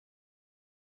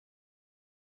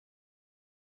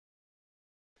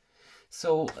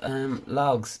So,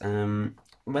 logs.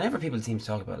 Whenever people seem to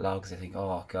talk about logs, I think,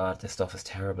 oh god, this stuff is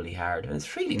terribly hard. And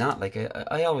it's really not. Like,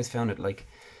 I always found it, like,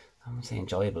 I wouldn't say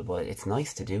enjoyable, but it's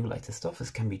nice to do. Like, the stuff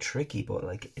can be tricky, but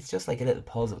like, it's just like a little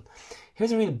puzzle.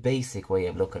 Here's a real basic way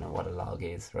of looking at what a log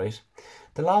is, right?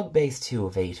 The log base 2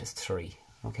 of 8 is 3,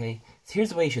 okay? So here's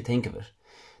the way you should think of it.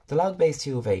 The log base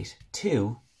 2 of 8,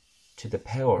 2 to the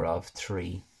power of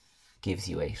 3 gives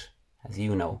you 8, as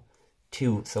you know.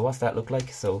 2, so what's that look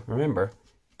like? So remember,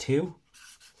 2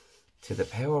 to the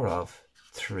power of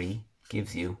 3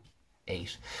 gives you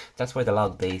 8. That's why the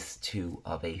log base 2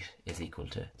 of 8 is equal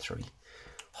to 3.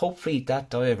 Hopefully that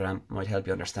diagram might help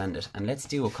you understand it. And let's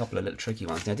do a couple of little tricky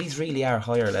ones. Now these really are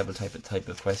higher level type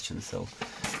of questions, so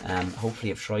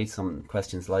hopefully I've tried some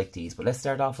questions like these. But let's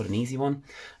start off with an easy one,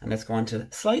 and let's go on to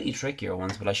slightly trickier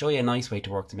ones, but I'll show you a nice way to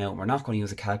work them out. We're not going to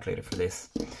use a calculator for this.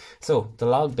 So the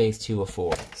log base 2 of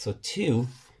 4. So 2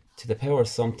 to the power of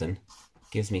something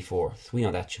gives me 4. So we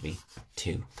know that should be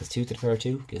 2, because 2 to the power of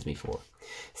 2 gives me 4.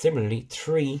 Similarly,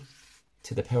 3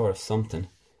 to the power of something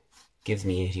gives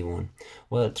me 81.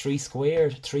 Well, 3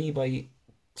 squared, 3 by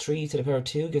 3 to the power of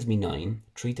 2 gives me 9.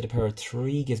 3 to the power of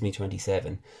 3 gives me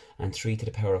 27. And 3 to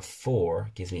the power of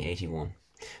 4 gives me 81.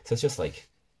 So it's just like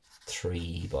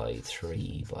 3 by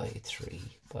 3 by 3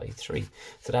 by 3.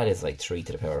 So that is like 3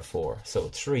 to the power of 4. So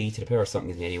 3 to the power of something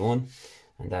gives me 81.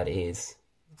 And that is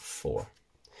 4.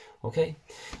 Okay,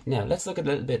 now let's look at a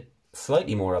little bit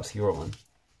slightly more obscure one.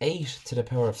 8 to the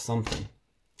power of something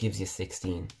gives you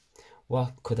 16.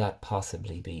 What could that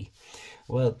possibly be?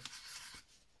 Well,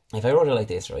 if I wrote it like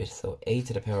this, right? So 8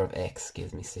 to the power of x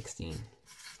gives me 16.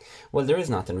 Well, there is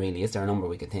nothing really. Is there a number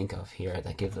we could think of here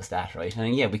that gives us that, right?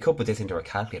 And yeah, we could put this into our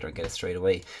calculator and get it straight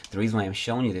away. The reason why I'm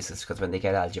showing you this is because when they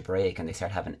get algebraic and they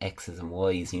start having x's and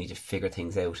y's, you need to figure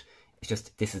things out. It's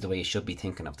just, this is the way you should be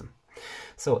thinking of them.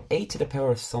 So 8 to the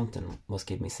power of something must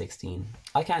give me 16.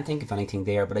 I can't think of anything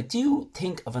there, but I do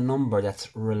think of a number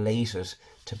that's related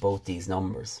to both these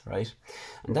numbers, right?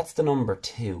 And that's the number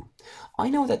 2. I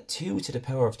know that 2 to the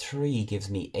power of 3 gives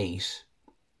me 8.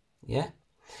 Yeah?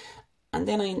 And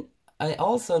then I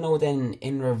also know then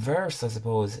in reverse, I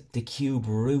suppose, the cube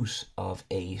root of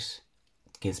 8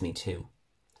 gives me 2.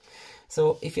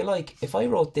 So if you like, if I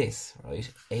wrote this, right,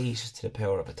 8 to the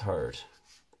power of a third,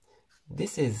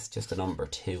 this is just a number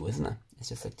 2, isn't it? It's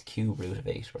just like the cube root of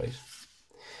 8, right?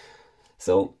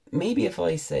 So maybe if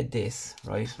I said this,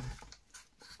 right?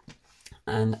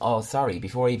 And, oh, sorry,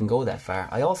 before I even go that far,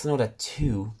 I also know that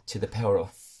 2 to the power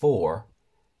of 4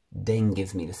 then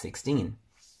gives me the 16.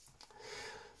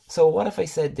 So what if I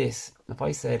said this? If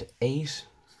I said 8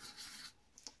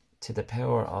 to the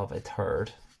power of a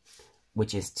third,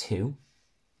 which is 2,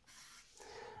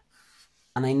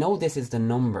 and I know this is the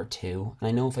number 2, and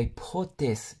I know if I put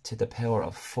this to the power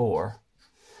of 4,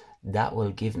 that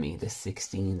will give me the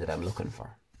 16 that I'm looking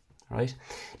for, right?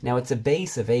 Now it's a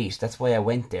base of 8, that's why I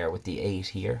went there with the 8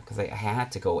 here, because I had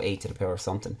to go 8 to the power of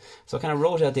something. So I kind of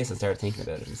wrote out this and started thinking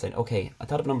about it and said, okay, I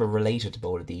thought of a number related to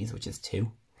both of these, which is 2.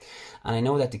 And I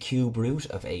know that the cube root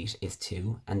of 8 is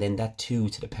 2, and then that 2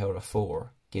 to the power of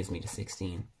 4 gives me the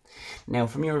 16. Now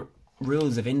from your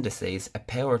rules of indices, a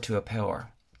power to a power,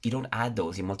 you don't add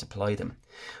those, you multiply them.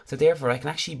 So therefore I can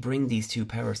actually bring these two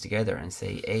powers together and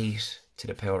say 8 to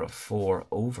the power of 4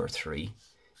 over 3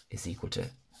 is equal to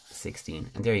 16.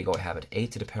 And there you go, I have it.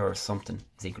 8 to the power of something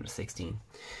is equal to 16.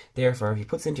 Therefore, if you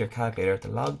put this into your calculator, the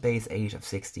log base 8 of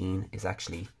 16 is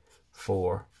actually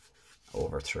 4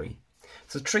 over 3.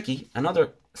 So tricky,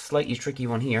 another slightly tricky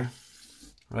one here,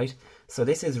 right? So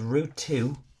this is root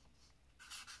 2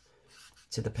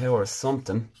 to the power of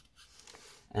something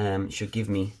should give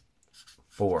me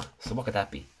 4. So what could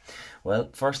that be? Well,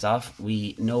 first off,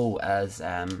 we know as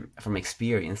from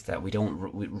experience that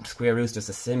square root is just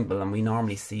a symbol, and we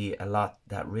normally see a lot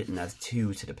that written as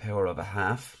 2 to the power of a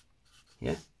half.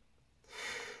 Yeah.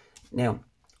 Now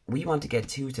we want to get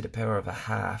 2 to the power of a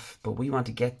half, but we want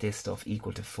to get this stuff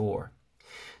equal to 4.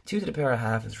 2 to the power of a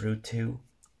half is root 2,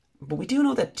 but we do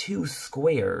know that 2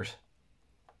 squared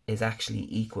is actually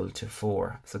equal to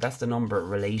 4. So that's the number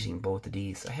relating both of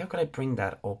these. So how could I bring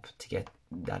that up to get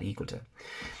that equal to?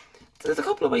 So there's a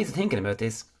couple of ways of thinking about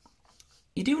this.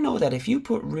 You do know that if you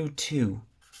put root 2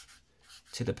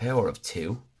 to the power of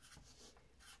 2,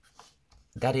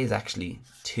 that is actually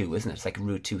 2, isn't it? It's like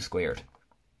root 2 squared.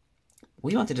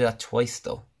 We want to do that twice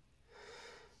though.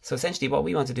 So essentially what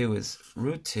we want to do is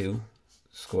root 2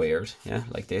 squared, yeah,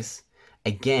 like this,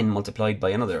 again multiplied by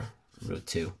another root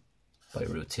 2 by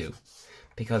root 2,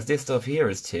 because this stuff here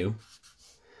is 2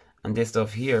 and this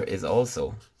stuff here is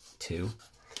also 2,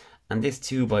 and this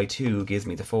 2 by 2 gives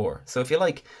me the 4. So if you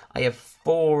like, I have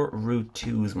 4 root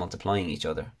 2's multiplying each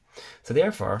other. So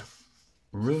therefore,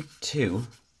 root 2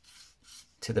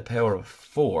 to the power of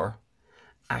 4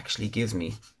 actually gives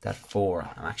me that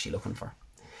 4 I'm actually looking for.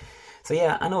 So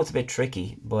yeah, I know it's a bit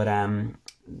tricky, but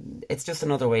it's just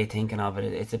another way of thinking of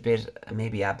it. It's a bit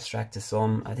maybe abstract to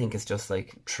some. I think it's just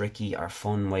like tricky or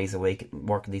fun ways of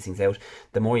working these things out.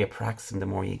 The more you practice them, the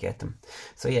more you get them.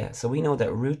 So yeah, so we know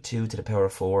that root 2 to the power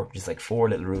of 4, which is like 4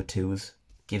 little root 2's,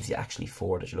 gives you actually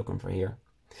 4 that you're looking for here.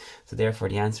 So therefore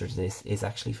the answer to this is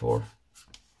actually 4.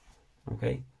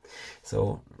 Okay,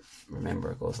 so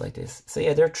remember it goes like this. So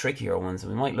yeah, they're trickier ones.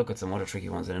 We might look at some other tricky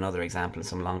ones in another example,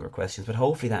 some longer questions, but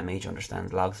hopefully that made you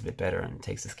understand logs a bit better and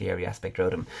takes the scary aspect out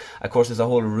of them. Of course, there's a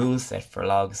whole rule set for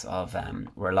logs of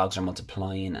where logs are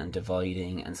multiplying and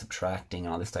dividing and subtracting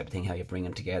and all this type of thing, how you bring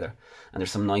them together. And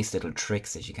there's some nice little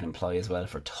tricks that you can employ as well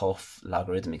for tough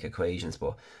logarithmic equations,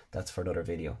 but that's for another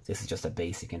video. This is just a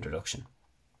basic introduction.